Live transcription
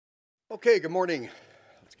Okay, good morning.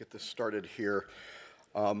 Let's get this started here.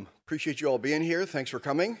 Appreciate you all being here. Thanks for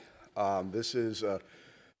coming. This is the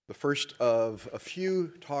first of a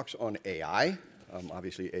few talks on AI.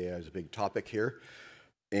 Obviously, AI is a big topic here.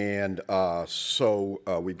 And so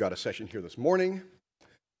we've got a session here this morning.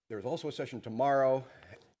 There's also a session tomorrow.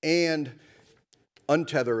 And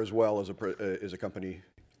Untether as well is a company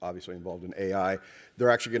obviously involved in AI. They're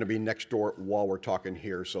actually going to be next door while we're talking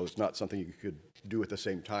here, so it's not something you could do at the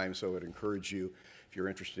same time. So I'd encourage you, if you're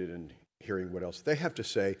interested in hearing what else they have to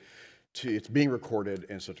say, it's being recorded,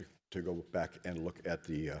 and so to go back and look at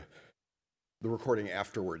the recording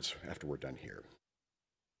afterwards, after we're done here.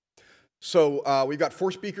 So we've got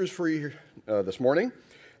 4 speakers for you this morning.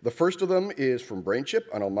 The first of them is from Brainchip,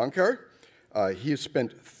 Anil Mankar. He has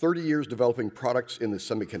spent 30 years developing products in the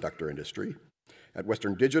semiconductor industry. At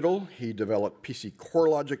Western Digital, he developed PC core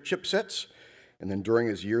logic chipsets, and then during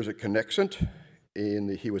his years at Connexent,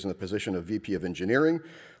 he was in the position of VP of Engineering,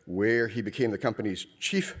 where he became the company's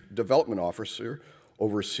Chief Development Officer,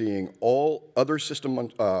 overseeing all other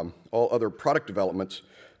product developments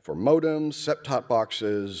for modems, set-top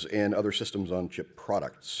boxes, and other systems-on-chip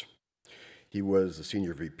products. He was the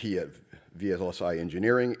Senior VP at VLSI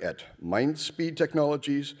Engineering at Mindspeed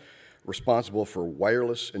Technologies, responsible for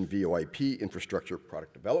wireless and VoIP infrastructure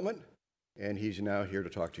product development. And he's now here to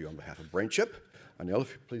talk to you on behalf of Brainchip. Anil,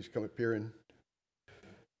 if you please come up here and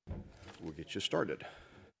we'll get you started.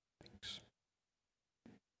 Thanks.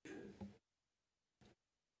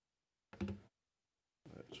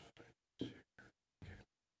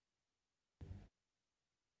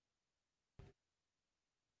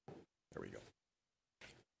 There we go.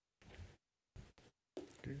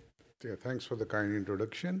 Okay. Yeah, thanks for the kind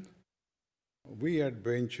introduction. We at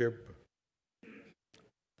Brainchip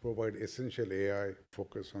provide essential AI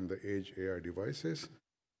focus on the edge AI devices.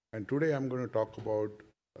 And today I'm going to talk about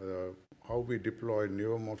how we deploy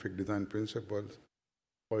neuromorphic design principles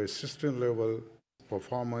for a system-level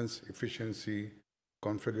performance, efficiency,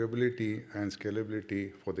 configurability, and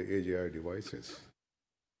scalability for the edge AI devices.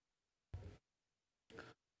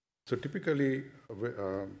 So typically,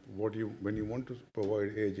 when you want to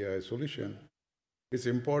provide edge AI solution, it's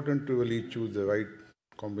important to really choose the right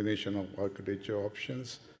combination of architecture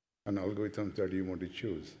options and algorithms that you want to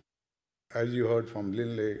choose. As you heard from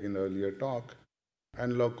Linley in the earlier talk,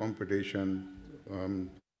 analog computation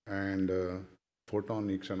and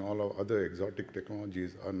photonics and all of other exotic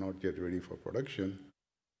technologies are not yet ready for production.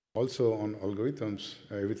 Also on algorithms,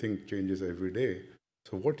 everything changes every day.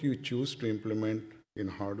 So what you choose to implement in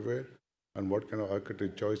hardware and what kind of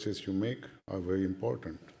architecture choices you make are very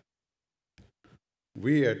important.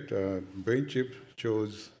 We at Brainchip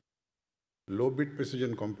chose low bit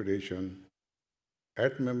precision computation,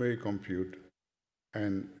 at memory compute,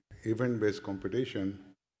 and event-based computation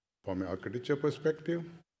from an architecture perspective.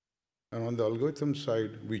 And on the algorithm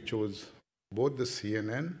side, we chose both the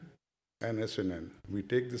CNN and SNN. We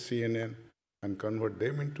take the CNN and convert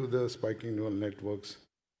them into the spiking neural networks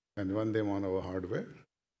and run them on our hardware.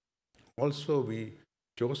 Also, we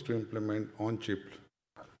chose to implement on-chip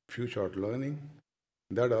few-shot learning.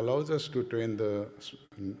 That allows us to train the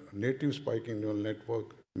native spiking neural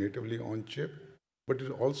network natively on chip, but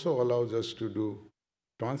it also allows us to do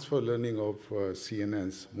transfer learning of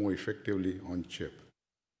CNNs more effectively on chip.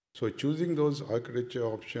 So choosing those architecture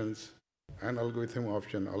options and algorithm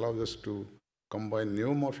option allows us to combine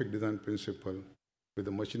neuromorphic design principle with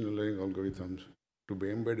the machine learning algorithms to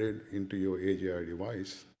be embedded into your edge AI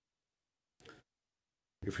device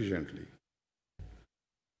efficiently.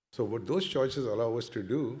 So what those choices allow us to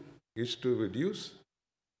do is to reduce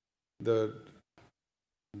and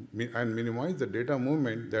minimize the data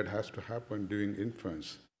movement that has to happen during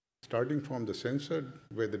inference, starting from the sensor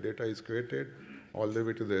where the data is created all the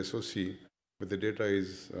way to the SoC where the data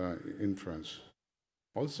is inference.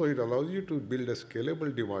 Also, it allows you to build a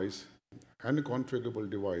scalable device and a configurable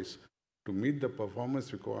device to meet the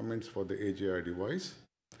performance requirements for the edge AI device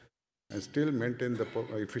and still maintain the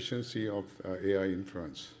efficiency of AI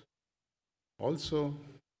inference. Also,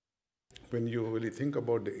 when you really think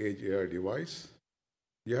about the edge AI device,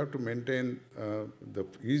 you have to maintain the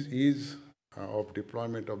ease of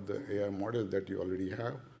deployment of the AI model that you already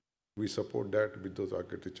have. We support that with those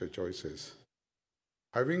architecture choices.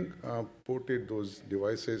 Having ported those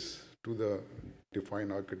devices to the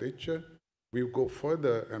defined architecture, we go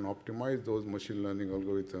further and optimize those machine learning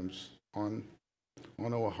algorithms on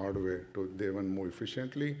our hardware to run more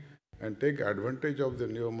efficiently and take advantage of the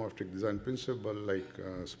neuromorphic design principle like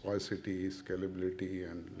sparsity, scalability,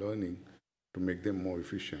 and learning to make them more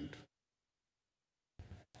efficient.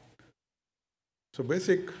 So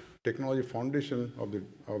basic technology foundation of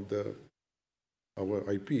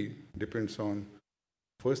our IP depends on,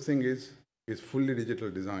 first thing is fully digital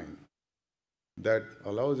design that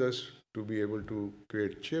allows us to be able to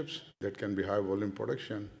create chips that can be high volume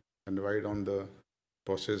production and ride on the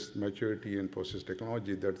process maturity and process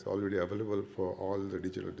technology that's already available for all the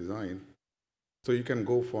digital design. So you can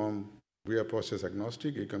go from, we are process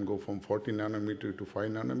agnostic, you can go from 40 nanometer to 5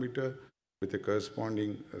 nanometer with a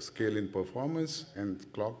corresponding scale in performance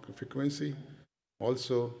and clock frequency.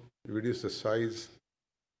 Also reduce the size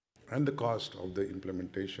and the cost of the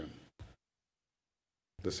implementation.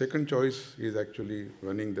 The second choice is actually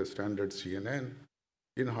running the standard CNN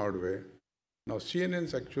in hardware. Now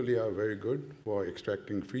CNNs actually are very good for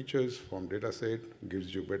extracting features from dataset,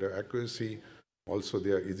 gives you better accuracy. Also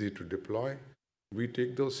they are easy to deploy. We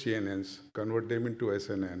take those CNNs, convert them into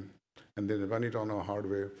SNN, and then run it on our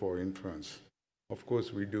hardware for inference. Of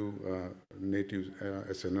course, we do native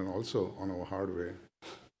SNN also on our hardware.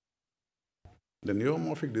 The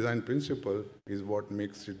neuromorphic design principle is what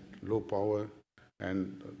makes it low power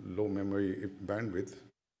and low memory bandwidth.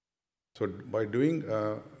 So by doing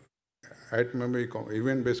at memory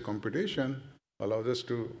event-based computation allows us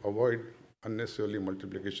to avoid unnecessarily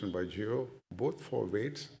multiplication by 0, both for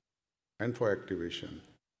weights and for activation.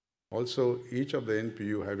 Also, each of the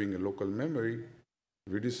NPU having a local memory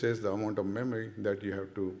reduces the amount of memory that you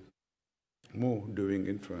have to move during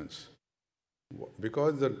inference.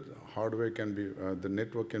 Because the hardware can be, the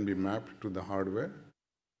network can be mapped to the hardware,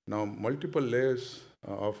 now multiple layers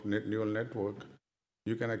of neural network,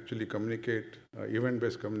 you can actually communicate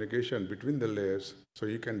event-based communication between the layers, so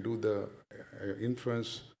you can do the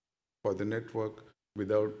inference for the network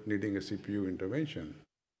without needing a CPU intervention.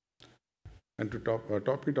 And to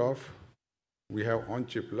top it off, we have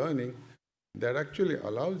on-chip learning that actually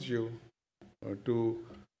allows you to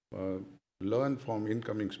learn from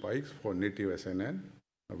incoming spikes for native SNN,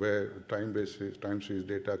 where time series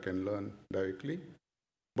data can learn directly.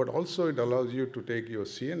 But also it allows you to take your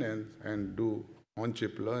CNN and do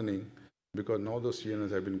on-chip learning, because now those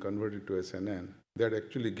CNNs have been converted to SNN. That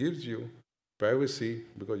actually gives you privacy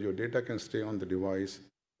because your data can stay on the device,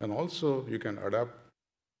 and also you can adapt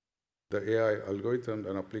the AI algorithm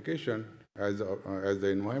and application as the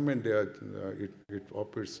environment there, it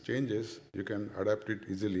operates changes, you can adapt it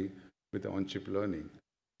easily with the on-chip learning.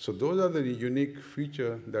 So those are the unique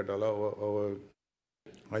features that allow our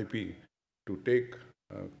IP to take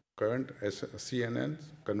current CNNs,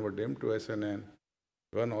 convert them to SNN,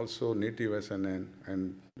 run also native SNN,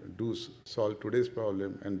 and solve today's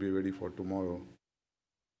problem and be ready for tomorrow.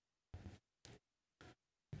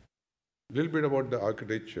 A little bit about the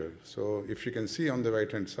architecture. So if you can see on the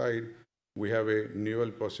right-hand side, we have a neural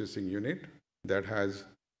processing unit that has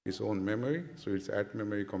its own memory, so it's at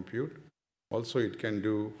memory compute. Also, it can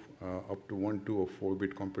do up to 1, 2, or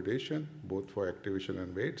 4-bit computation, both for activation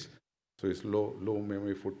and weights. So its low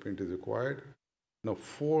memory footprint is required. Now,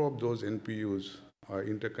 4 of those NPUs are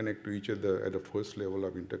interconnect to each other at the first level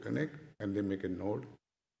of interconnect, and they make a node.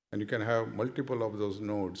 And you can have multiple of those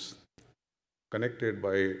nodes connected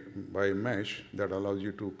by mesh that allows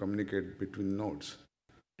you to communicate between nodes.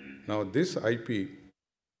 Now, this IP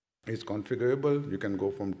is configurable. You can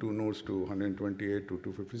go from 2 nodes to 128 to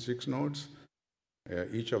 256 nodes.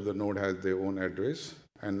 Each of the node has their own address.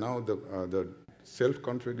 And now the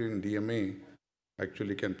self-configuring DMA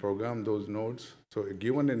actually can program those nodes. So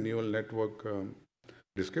given a neural network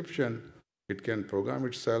description, it can program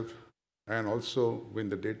itself. And also, when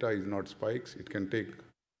the data is not spikes, it can take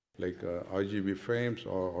like RGB frames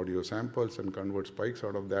or audio samples and convert spikes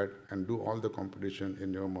out of that and do all the computation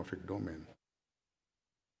in neuromorphic domain.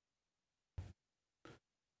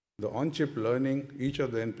 The on-chip learning, each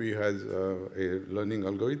of the NPU has a learning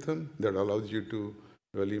algorithm that allows you to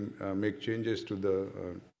really make changes to the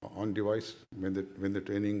on-device when the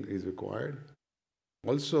training is required.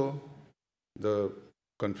 Also, the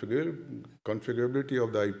configurability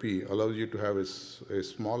of the IP allows you to have a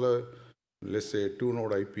smaller, let's say,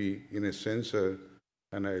 2-node IP in a sensor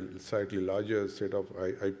and a slightly larger set of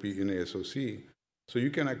IP in a SoC. So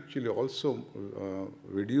you can actually also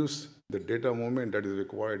reduce the data movement that is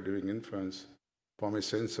required during inference from a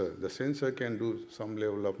sensor. The sensor can do some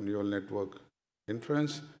level of neural network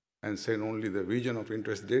inference and send only the region of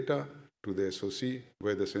interest data to the SoC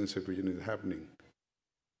where the sensor fusion is happening.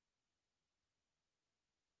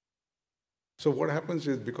 So what happens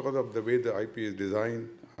is, because of the way the IP is designed,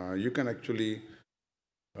 you can actually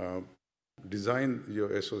design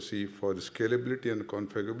your SoC for the scalability and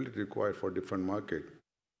configurability required for different market.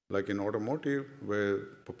 Like in automotive, where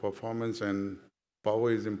performance and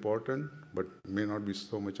power is important, but may not be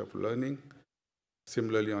so much of learning.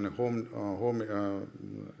 Similarly, on a home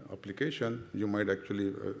application, you might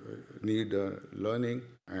actually need learning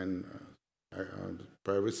and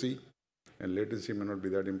privacy, and latency may not be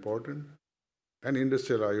that important. And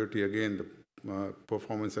industrial IoT, again, the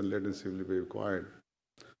performance and latency will be required.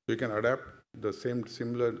 So you can adapt the same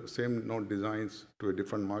node designs to a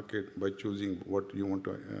different market by choosing what you want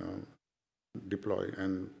to deploy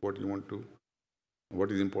and what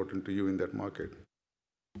is important to you in that market.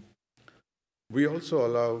 We also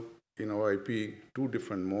allow in our IP two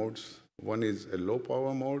different modes. One is a low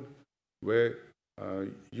power mode, where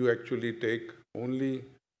you actually take only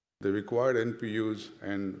the required NPUs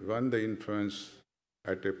and run the inference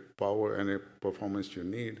at a power and a performance you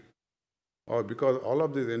need. Or because all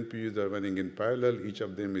of these NPUs are running in parallel, each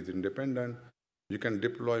of them is independent, you can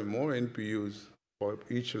deploy more NPUs for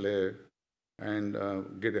each layer and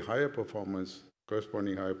get a higher performance,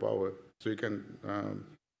 corresponding higher power. So you can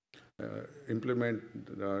implement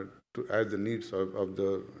as the needs of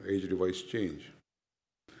the edge device change.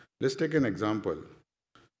 Let's take an example.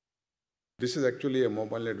 This is actually a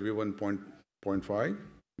MobileNet V1.5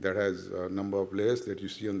 that has a number of layers that you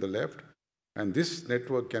see on the left. And this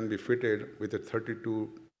network can be fitted with a 32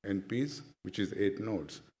 NPs, which is 8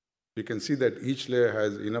 nodes. You can see that each layer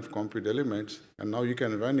has enough compute elements, and now you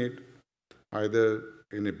can run it either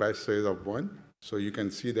in a batch size of 1. So you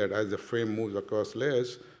can see that as the frame moves across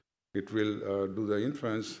layers, it will do the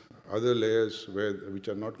inference. Other layers which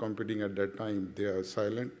are not computing at that time, they are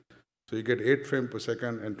silent. So you get 8 frames per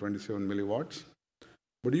second and 27 milliwatts.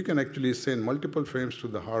 But you can actually send multiple frames to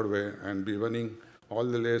the hardware and be running, all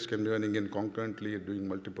the layers can be running in concurrently, doing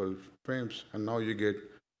multiple frames, and now you get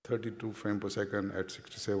 32 frames per second at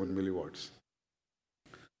 67 milliwatts.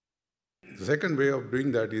 The second way of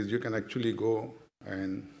doing that is you can actually go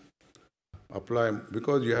and apply,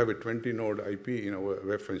 because you have a 20-node IP in our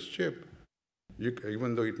reference chip,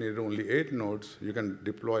 even though it needed only 8 nodes, you can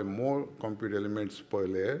deploy more compute elements per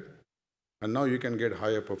layer. And now you can get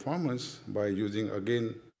higher performance by using,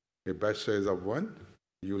 again, a batch size of 1.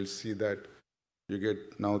 You will see that you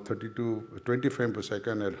get now 20 frames per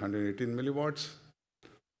second at 118 milliwatts.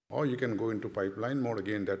 Or you can go into pipeline mode.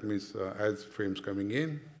 Again, that means as frames coming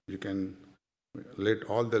in, you can let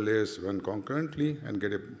all the layers run concurrently and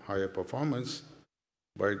get a higher performance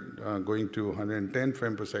by going to 110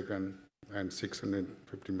 frames per second and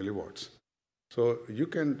 650 milliwatts. So you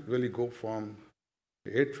can really go from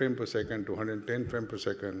 8 frames per second to 110 frames per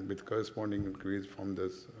second with corresponding increase from the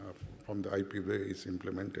IP way it's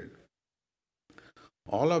implemented.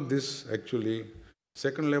 All of this actually,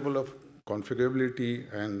 second level of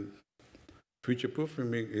configurability and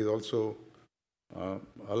future-proofing is also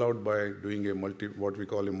allowed by doing what we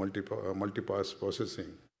call a multipass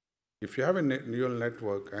processing. If you have a neural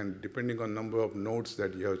network, and depending on number of nodes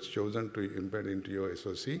that you have chosen to embed into your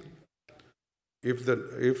SoC, if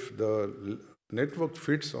the network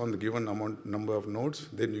fits on the given number of nodes,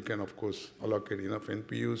 then you can, of course, allocate enough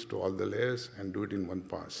NPUs to all the layers and do it in one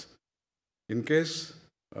pass. In case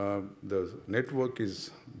the network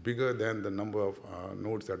is bigger than the number of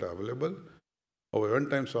nodes that are available, our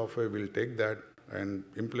runtime software will take that and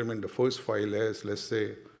implement the first 5 layers, let's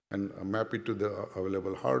say, and map it to the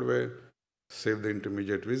available hardware, save the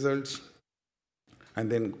intermediate results,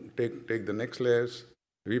 and then take the next layers,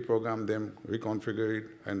 reprogram them, reconfigure it,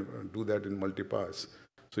 and do that in multipass.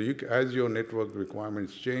 So as your network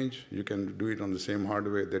requirements change, you can do it on the same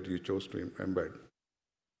hardware that you chose to embed.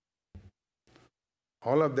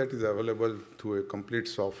 All of that is available through a complete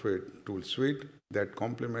software tool suite that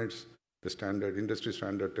complements the industry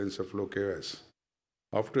standard TensorFlow KOS.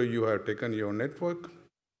 After you have taken your network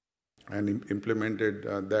and implemented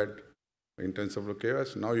that in TensorFlow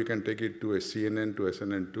KOS, now you can take it to a CNN to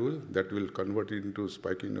SNN tool that will convert it into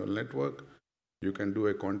spiking neural network. You can do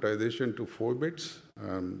a quantization to 4 bits.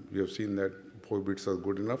 You have seen that 4 bits are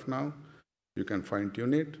good enough now. You can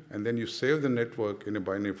fine-tune it, and then you save the network in a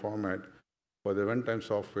binary format for the runtime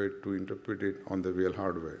software to interpret it on the real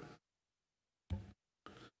hardware.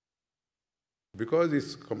 Because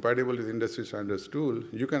it's compatible with industry standards tool,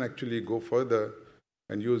 you can actually go further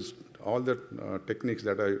and use all the techniques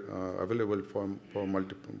that are available for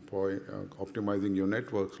optimizing your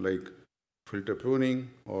networks, like filter pruning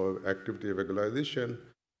or activity regularization.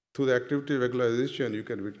 Through the activity regularization, you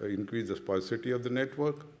can increase the sparsity of the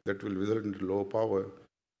network that will result in lower power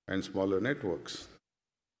and smaller networks.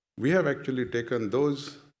 We have actually taken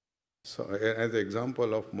those as an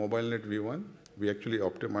example of MobileNet V1. We actually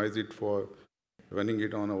optimize it for running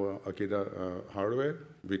it on our Akida hardware.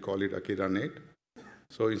 We call it Akida Net.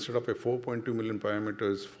 So instead of a 4.2 million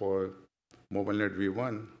parameters for MobileNet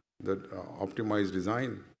V1, the optimized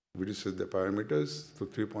design reduces the parameters to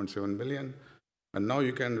 3.7 million. And now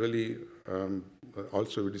you can really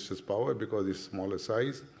also reduces power because it's smaller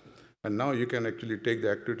size. And now you can actually take the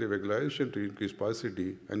activity regularization to increase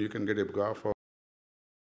sparsity, and you can get a graph of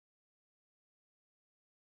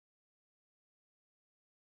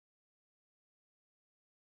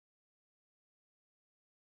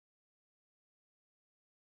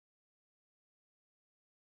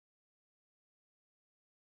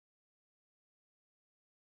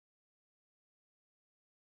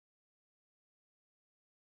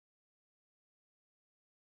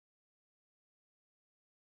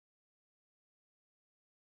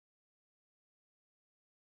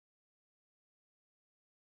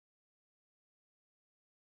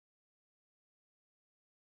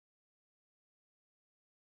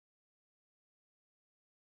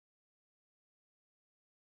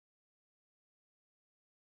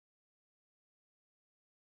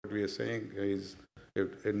what we are saying is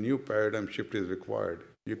if a new paradigm shift is required.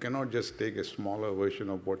 You cannot just take a smaller version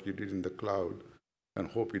of what you did in the cloud and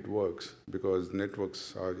hope it works, because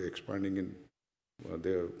networks are expanding in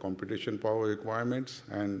their computation power requirements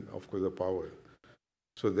and, of course, the power.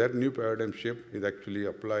 So that new paradigm shift is actually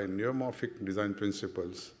applying neuromorphic design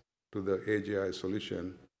principles to the Edge AI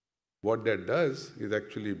solution. What that does is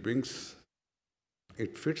actually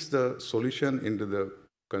it fits the solution into the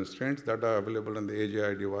constraints that are available on the Edge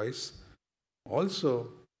AI device. Also,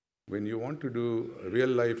 when you want to do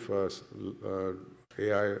real-life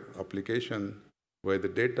AI application where the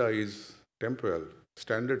data is temporal,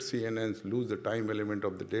 standard CNNs lose the time element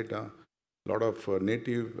of the data. A lot of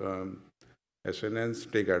native SNNs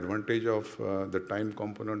take advantage of the time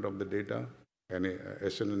component of the data, and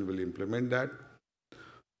SNN will implement that.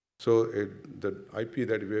 So the IP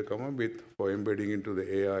that we have come up with for embedding into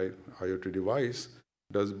the AI IoT device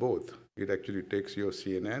does both. It actually takes your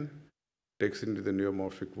CNN, takes into the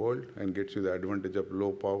neuromorphic world, and gets you the advantage of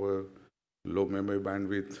low power, low memory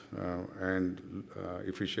bandwidth, and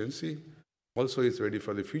efficiency. Also, it's ready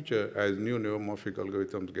for the future as new neuromorphic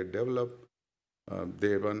algorithms get developed.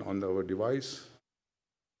 They run on our device,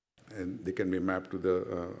 and they can be mapped to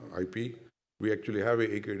the IP. We actually have a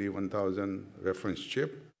AKD 1000 reference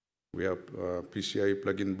chip. We have PCI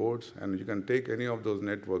plug-in boards, and you can take any of those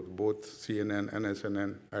networks, both CNN and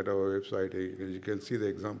SNN, at our website. You can see the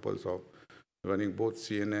examples of running both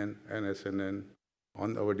CNN and SNN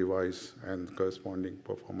on our device and corresponding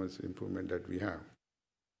performance improvement that we have.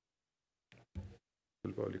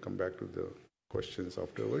 We'll probably come back to the questions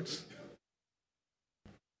afterwards.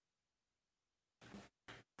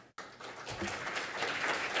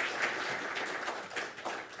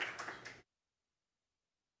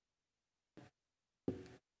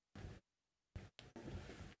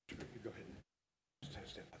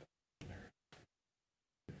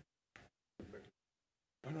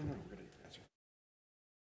 No, we're going to answer.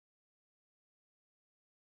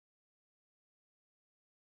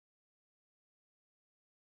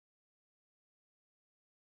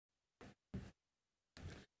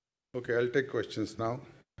 Okay, I'll take questions now.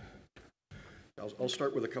 I'll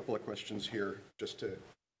start with a couple of questions here just to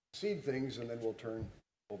seed things, and then we'll turn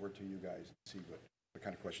over to you guys and see what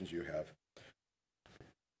kind of questions you have.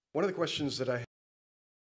 One of the questions that I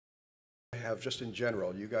have just in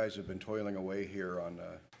general, you guys have been toiling away here on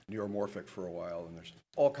neuromorphic for a while, and there's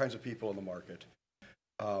all kinds of people in the market.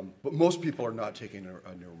 But most people are not taking a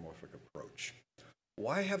neuromorphic approach.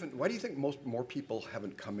 Why do you think more people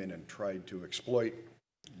haven't come in and tried to exploit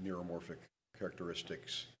neuromorphic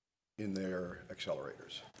characteristics in their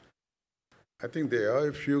accelerators? I think there are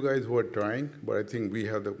a few guys who are trying, but I think we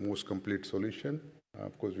have the most complete solution.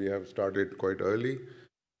 Of course, we have started quite early,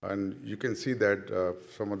 and you can see that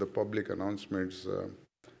some of the public announcements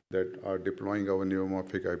that are deploying our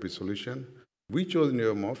neuromorphic IP solution. We chose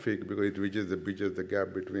neuromorphic because it bridges the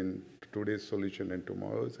gap between today's solution and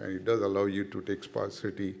tomorrow's, and it does allow you to take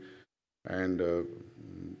sparsity and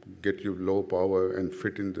get you low power and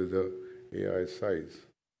fit into the AI size.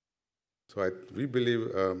 So we believe,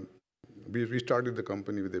 we started the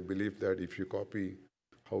company with a belief that if you copy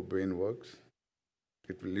how brain works,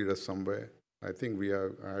 it will lead us somewhere. I think we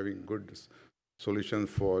are having good solutions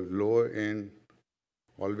for lower end,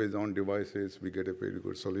 always on devices. We get a very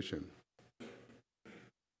good solution.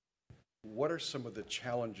 What are some of the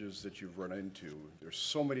challenges that you've run into? There's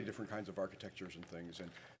so many different kinds of architectures and things,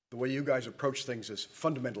 and the way you guys approach things is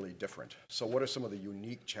fundamentally different. So what are some of the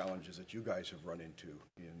unique challenges that you guys have run into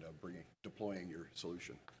in deploying your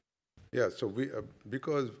solution? Yeah, so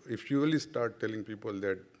because if you really start telling people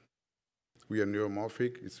that we are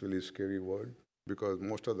neuromorphic, it's really a scary word, because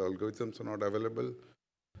most of the algorithms are not available.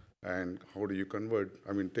 And how do you convert?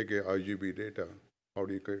 I mean, take a RGB data. how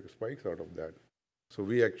do you create spikes out of that? So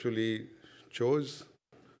we actually chose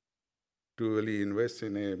to really invest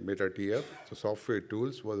in a beta TF. So software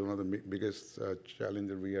tools was one of the biggest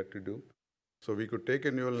challenges we had to do. So we could take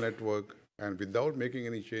a neural network and without making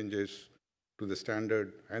any changes to the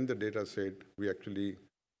standard and the data set, we actually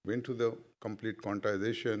went to the complete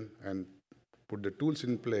quantization and put the tools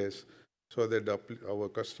in place so that our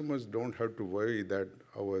customers don't have to worry that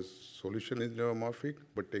our solution is neuromorphic,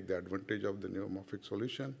 but take the advantage of the neuromorphic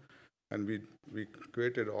solution. And we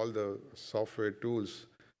created all the software tools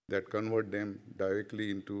that convert them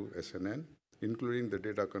directly into SNN, including the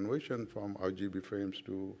data conversion from RGB frames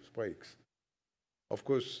to spikes. Of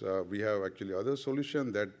course, we have actually other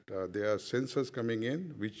solutions that there are sensors coming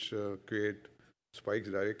in which create spikes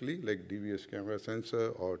directly, like DVS camera sensor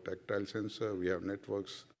or tactile sensor. We have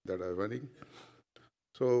networks that are running.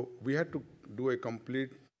 So we had to do a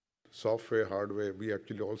complete software, hardware. We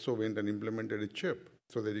actually also went and implemented a chip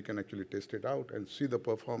so that you can actually test it out and see the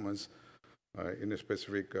performance in a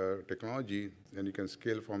specific technology, and you can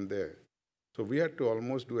scale from there. So we had to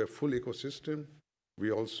almost do a full ecosystem.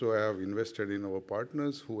 We also have invested in our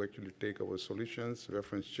partners who actually take our solutions,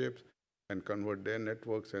 reference chips, and convert their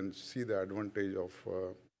networks and see the advantage of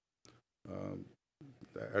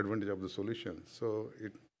the solution. So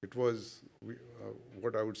it was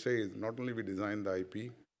what I would say is not only we designed the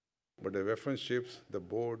IP, but the reference chips, the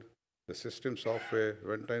board, the system software,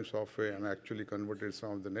 runtime software, and actually converted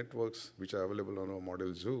some of the networks which are available on our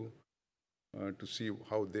model Zoo to see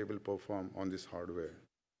how they will perform on this hardware.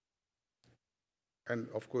 And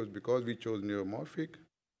of course, because we chose neuromorphic,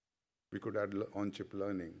 we could add on-chip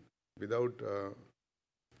learning. Without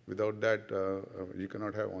that, you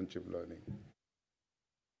cannot have on-chip learning.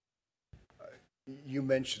 You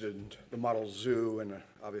mentioned the model Zoo, and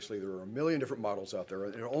obviously there are a million different models out there.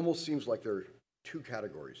 And it almost seems like there are two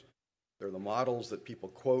categories. There are the models that people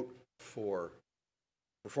quote for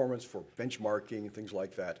performance, for benchmarking, and things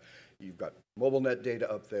like that. You've got MobileNet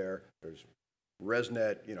data up there. There's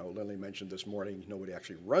ResNet. You know, Linley mentioned this morning, nobody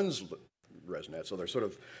actually runs ResNet. So there's sort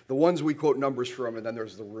of the ones we quote numbers from, and then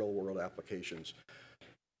there's the real-world applications.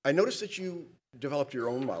 I noticed that you developed your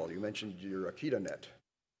own model. You mentioned your Akida net.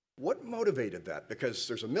 What motivated that? Because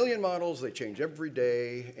there's a million models, they change every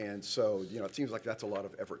day, and so it seems like that's a lot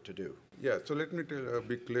of effort to do. Yeah, so let me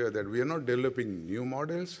be clear that we are not developing new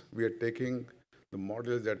models. We are taking the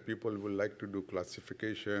models that people would like to do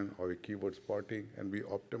classification or keyword spotting, and we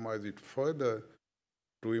optimize it further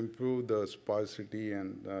to improve the sparsity,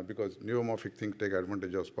 and because neuromorphic things take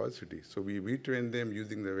advantage of sparsity. So we retrain them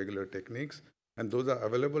using the regular techniques, and those are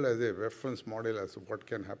available as a reference model as to what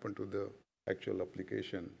can happen to the actual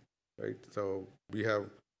application, right? So we have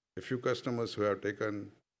a few customers who have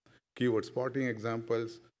taken keyword spotting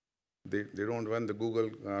examples. They don't run the Google.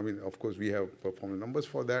 I mean, of course, we have performance numbers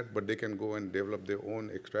for that, but they can go and develop their own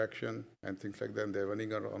extraction and things like that. And they're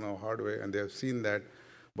running on our hardware, and they have seen that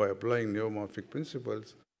by applying neuromorphic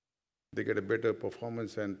principles, they get a better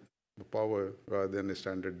performance and power rather than a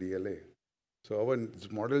standard DLA. So our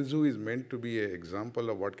model Zoo is meant to be an example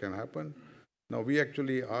of what can happen. Now, we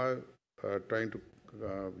actually are trying to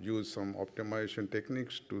use some optimization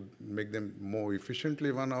techniques to make them more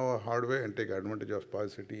efficiently run our hardware and take advantage of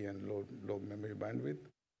sparsity and low memory bandwidth.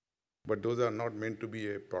 But those are not meant to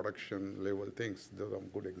be a production level things. Those are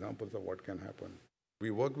good examples of what can happen.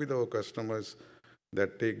 We work with our customers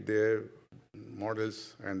that take their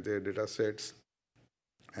models and their data sets,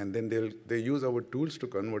 and then they use our tools to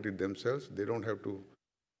convert it themselves. They don't have to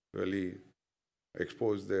really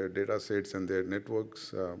expose their data sets and their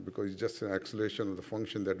networks because it's just an acceleration of the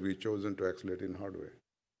function that we've chosen to accelerate in hardware.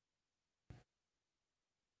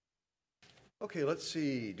 Okay, let's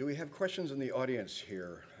see. Do we have questions in the audience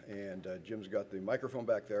here? And Jim's got the microphone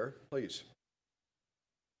back there. Please.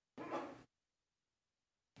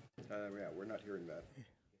 Yeah, we're not hearing that.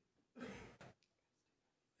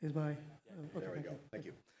 Is my... okay, there we go. Thank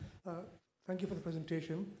you. Thank you for the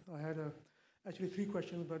presentation. I had actually 3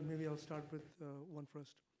 questions, but maybe I'll start with one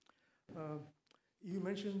first. You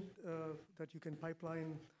mentioned that you can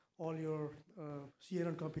pipeline all your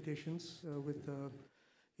CNN computations with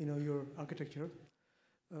your architecture.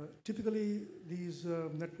 Typically, these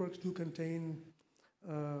networks do contain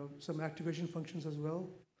some activation functions as well,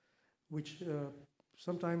 which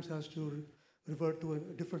sometimes has to revert to a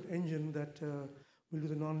different engine that will do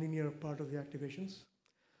the nonlinear part of the activations.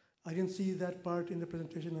 I didn't see that part in the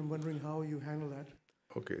presentation. I'm wondering how you handle that.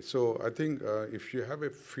 Okay, so I think if you have a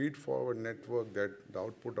feed-forward network that the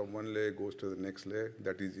output of one layer goes to the next layer,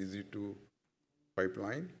 that is easy to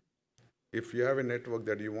pipeline. If you have a network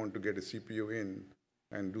that you want to get a CPU in,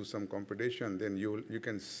 and do some computation, then you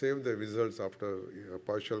can save the results after a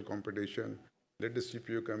partial computation. Let the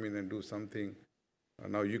CPU come in and do something.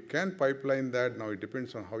 Now you can pipeline that. Now it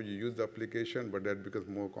depends on how you use the application, but that becomes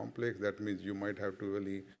more complex. That means you might have to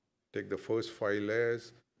really take the first 5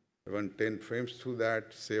 layers, run 10 frames through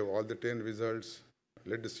that, save all the 10 results,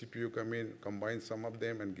 let the CPU come in, combine some of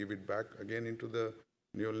them, and give it back again into the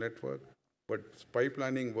neural network. But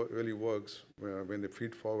pipelining really works when the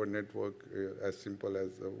feed-forward network as simple as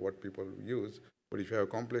what people use. But if you have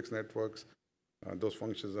complex networks, those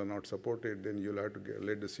functions are not supported, then you'll have to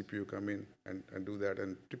let the CPU come in and do that.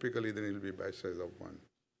 And typically, then it will be batch size of 1.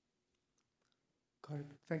 Got it.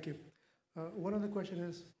 Thank you. One other question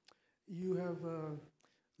is, you have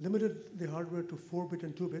limited the hardware to 4-bit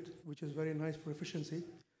and 2-bit, which is very nice for efficiency.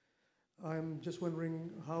 I'm just wondering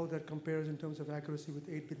how that compares in terms of accuracy with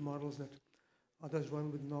 8-bit models that others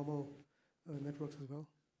run with normal networks as well.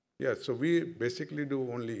 Yeah, so we basically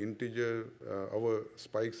do only integer. Our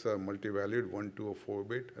spikes are multi-valued, 1, 2, or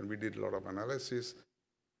 4-bit, and we did a lot of analysis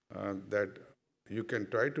that you can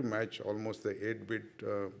try to match almost the 8-bit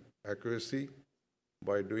accuracy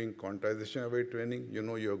by doing quantization away training. You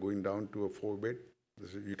know you're going down to a 4-bit.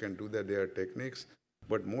 You can do that. There are techniques.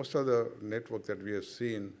 But most of the networks that we have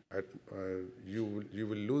seen, you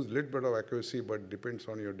will lose a little bit of accuracy, but depends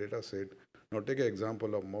on your data set. Now take an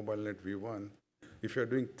example of MobileNet V1. If you're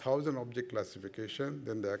doing 1,000 object classification,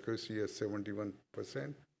 then the accuracy is 71%.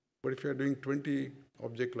 But if you're doing 20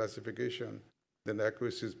 object classification, then the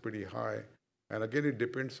accuracy is pretty high. And again, it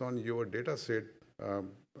depends on your data set.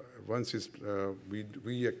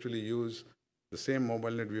 We actually use the same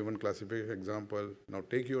MobileNet V1 classification example. Now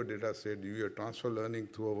take your data set, do your transfer learning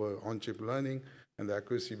through our on-chip learning, and the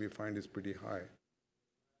accuracy we find is pretty high.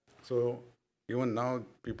 So even now,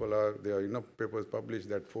 there are enough papers published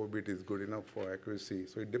that 4-bit is good enough for accuracy.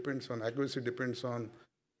 So it depends on, accuracy depends on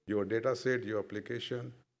your data set, your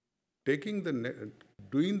application. Doing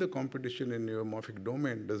the computation in neuromorphic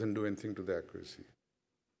domain doesn't do anything to the accuracy.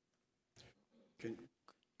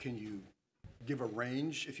 Can you give a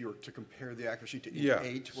range if you were to compare the accuracy to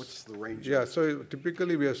 8? What's the range? Yeah, so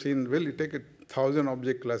typically we have seen, well, you take 1,000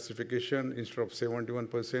 object classification, instead of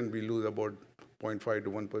 71%, we lose about 0.5 to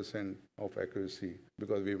 1% of accuracy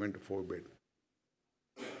because we went to 4-bit.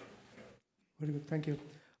 Very good, thank you.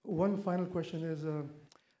 One final question is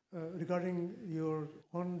regarding your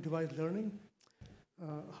on-device learning.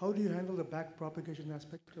 How do you handle the back propagation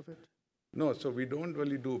aspect of it? No, so we don't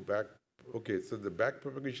really do back. Okay, so the back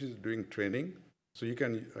propagation is doing training. So you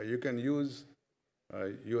can use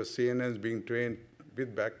your CNNs being trained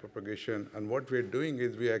with back propagation. And what we're doing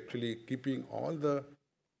is we're actually keeping all the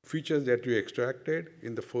features that you extracted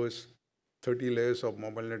in the first 30 layers of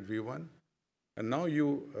MobileNet V1. And now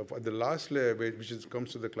for the last layer, which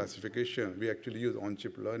comes to the classification, we actually use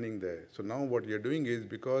on-chip learning there. So now what you're doing is,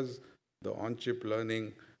 because the on-chip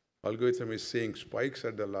learning algorithm is saying spikes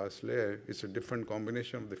at the last layer, it's a different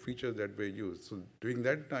combination of the features that we use. So during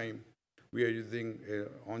that time, we are using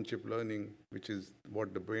on-chip learning, which is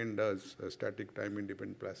what the brain does, static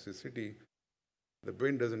time-independent plasticity. The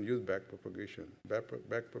brain doesn't use back propagation.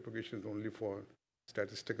 Back propagation is only for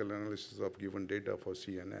statistical analysis of given data for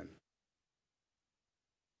CNN.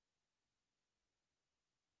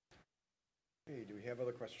 Hey, do we have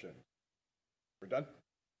other questions? We're done?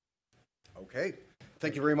 Okay,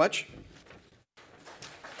 thank you very much.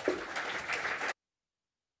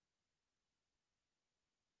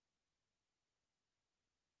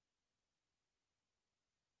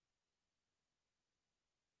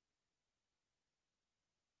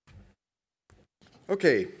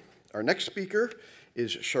 Okay, our next speaker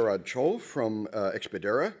is Sharad Chol from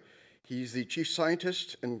Expedera. He's the chief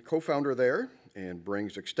scientist and co-founder there and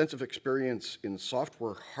brings extensive experience in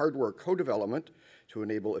software hardware co-development to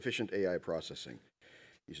enable efficient AI processing.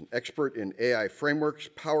 He's an expert in AI frameworks,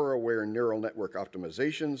 power-aware neural network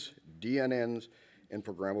optimizations, DNNs, and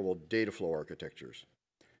programmable data flow architectures.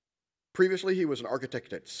 Previously, he was an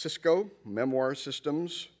architect at Cisco, Memoir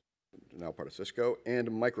Systems, now part of Cisco, and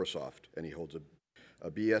Microsoft, and he holds a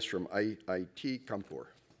BS from IIT Kanpur.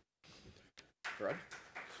 Rod?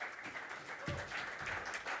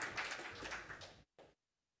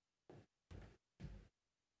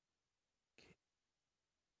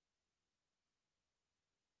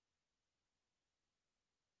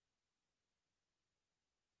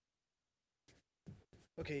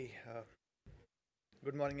 Okay,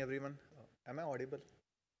 good morning, everyone. Am I audible?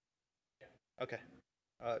 Yeah. Okay.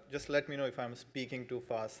 Just let me know if I'm speaking too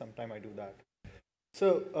fast. Sometime I do that.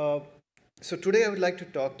 So today I would like to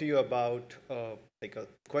talk to you about like a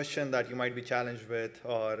question that you might be challenged with,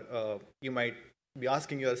 or you might be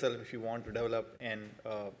asking yourself if you want to develop an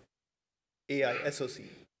AI SoC.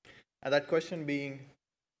 And that question being,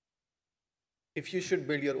 if you should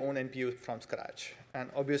build your own NPU from scratch. And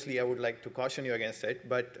obviously, I would like to caution you against it,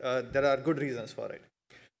 but there are good reasons for it.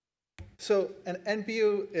 So an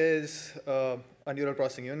NPU is a neural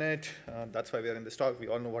processing unit. That's why we are in this talk. We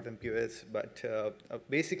all know what NPU is. But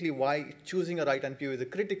basically, why choosing a right NPU is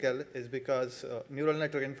critical is because neural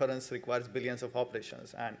network inference requires billions of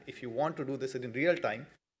operations. And if you want to do this in real time,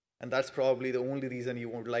 and that's probably the only reason you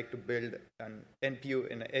would like to build an NPU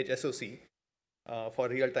in an edge SoC for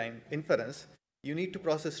real-time inference, you need to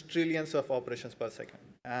process trillions of operations per second.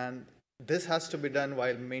 And this has to be done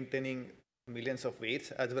while maintaining millions of weights,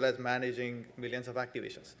 as well as managing millions of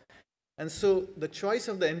activations. And so the choice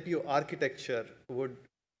of the NPU architecture would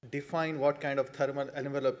define what kind of thermal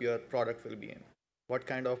envelope your product will be in, what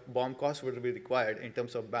kind of BOM cost will be required in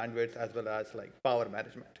terms of bandwidth, as well as like power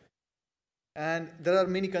management. And there are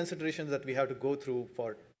many considerations that we have to go through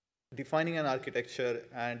for defining an architecture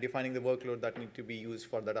and defining the workload that need to be used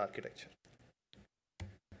for that architecture.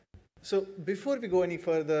 So before we go any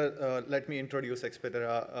further, let me introduce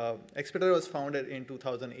Expedera. Expedera was founded in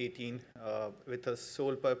 2018 with the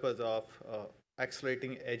sole purpose of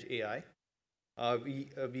accelerating edge AI.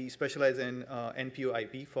 We specialize in NPU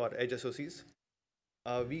IP for edge SoCs.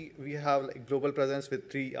 We have like global presence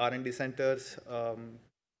with 3 R&D centers.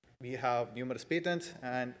 We have numerous patents,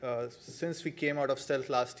 and since we came out of stealth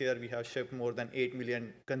last year, we have shipped more than 8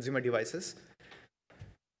 million consumer devices.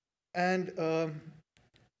 And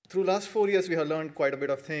through last 4 years, we have learned quite a bit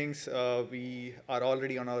of things. We are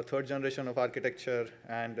already on our 3rd generation of architecture,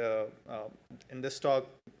 and in this talk,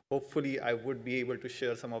 hopefully, I would be able to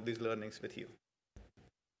share some of these learnings with you.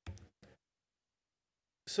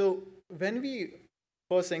 So when we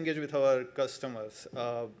first engage with our customers,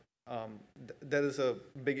 there is a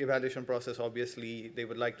big evaluation process. Obviously, they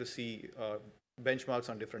would like to see benchmarks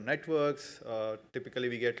on different networks. Typically,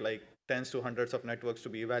 we get like tens to hundreds of networks to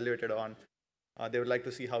be evaluated on. They would like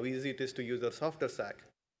to see how easy it is to use their software stack.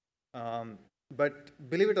 But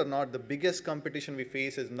believe it or not, the biggest competition we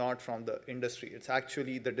face is not from the industry. It's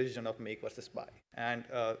actually the decision of make versus buy. And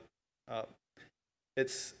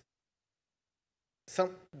it's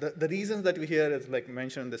the reasons that we hear is like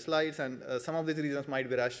mentioned in the slides, and some of these reasons might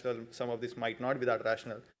be rational, some of these might not be that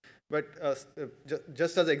rational. But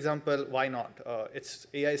just as an example, why not?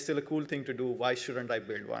 AI is still a cool thing to do. Why shouldn't I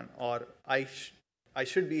build one? Or I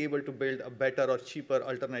should be able to build a better or cheaper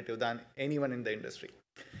alternative than anyone in the industry.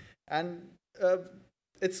 And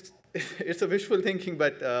it's a wishful thinking,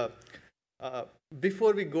 but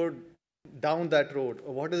before we go down that road,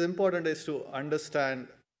 what is important is to understand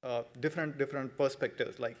different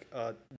perspectives. Like